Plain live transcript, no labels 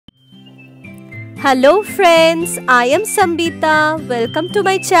Hello friends, I am Sambita. Welcome to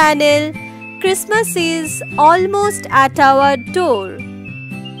my channel. Christmas is almost at our door.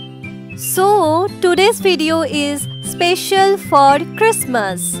 So today's video is special for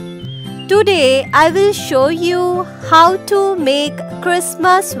Christmas. Today I will show you how to make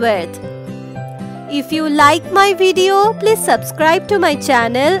Christmas wreath. If you like my video, please subscribe to my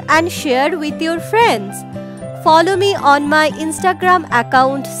channel and share with your friends. Follow me on my Instagram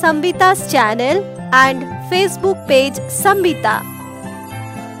account Sambita's channel and Facebook page Sambita.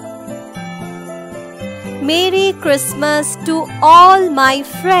 Merry Christmas to all my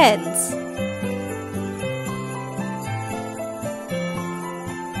friends.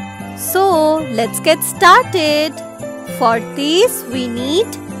 So let's get started. For this we need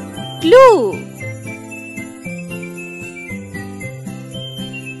glue.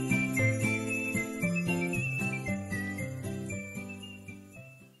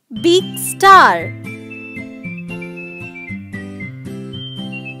 Big star.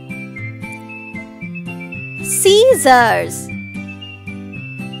 Scissors.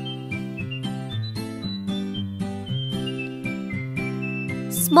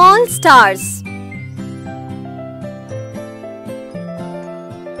 Small stars.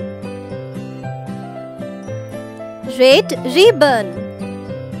 Red ribbon.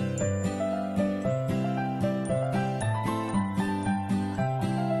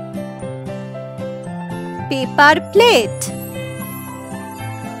 Paper plate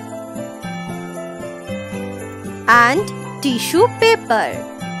and tissue paper.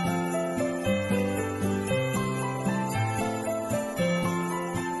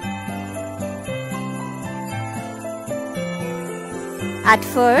 At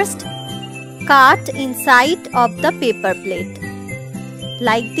first, cut inside of the paper plate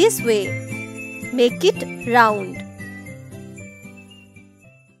like this way. Make it round.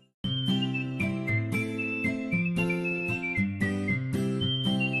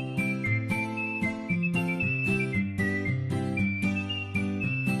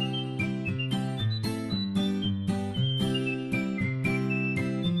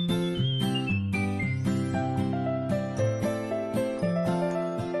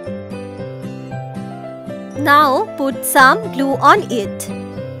 Now put some glue on it.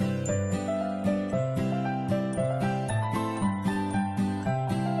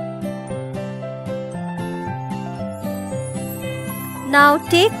 Now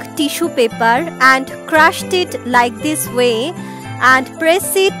take tissue paper and crush it like this way and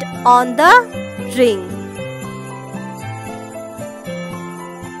press it on the ring.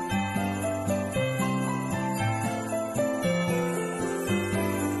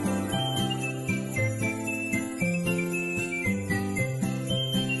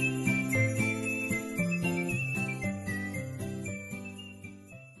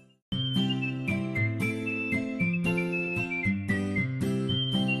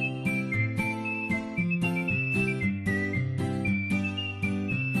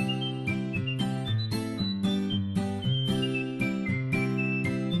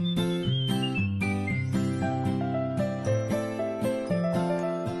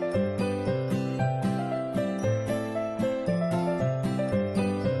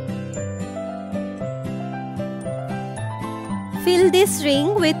 Fill this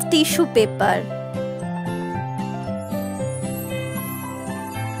ring with tissue paper.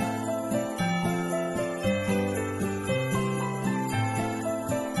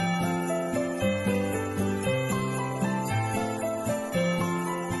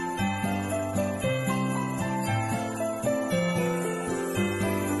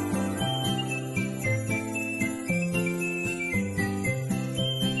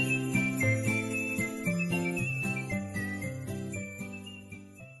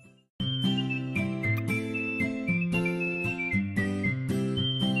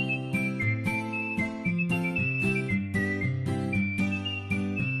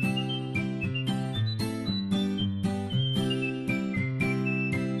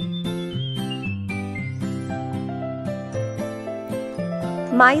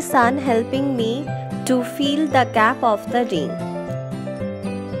 My son helping me to fill the gap of the ring.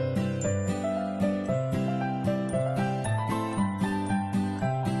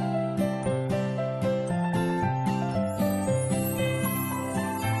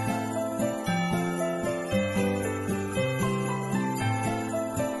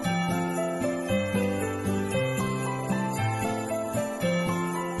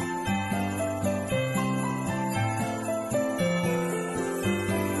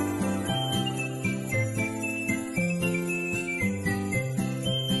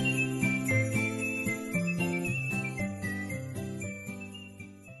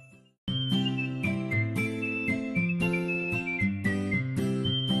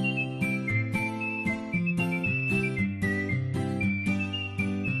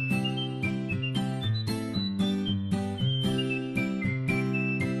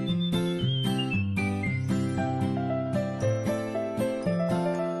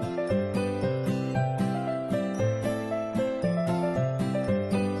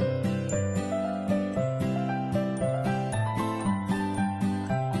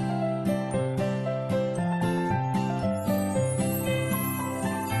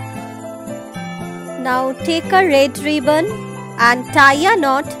 Now take a red ribbon and tie a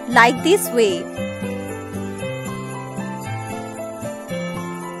knot like this way.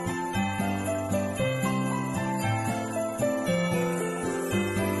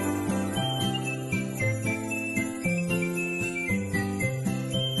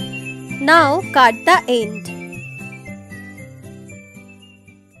 Now cut the end.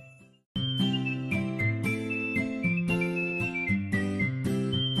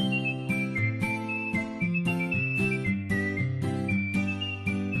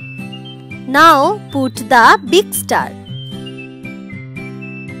 Now put the big star.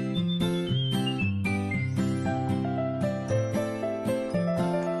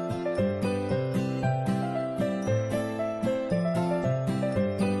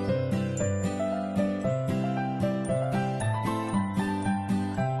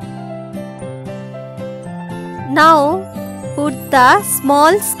 Now put the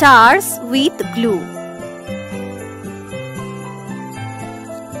small stars with glue.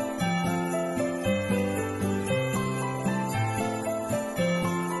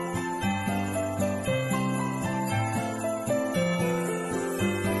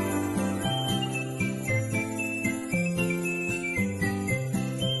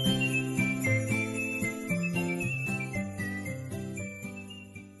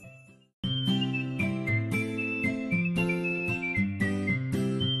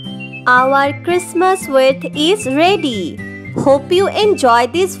 Our Christmas wreath is ready. Hope you enjoy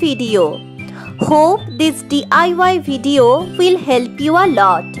this video. Hope this DIY video will help you a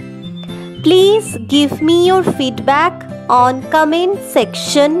lot. Please give me your feedback on comment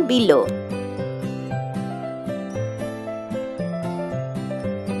section below.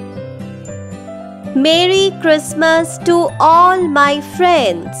 Merry Christmas to all my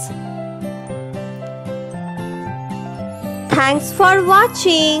friends. Thanks for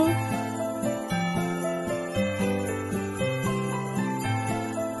watching.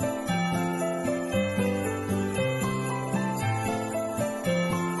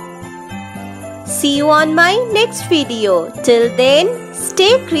 See you on my next video. Till then,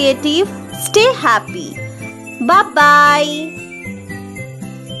 stay creative, stay happy. Bye-bye.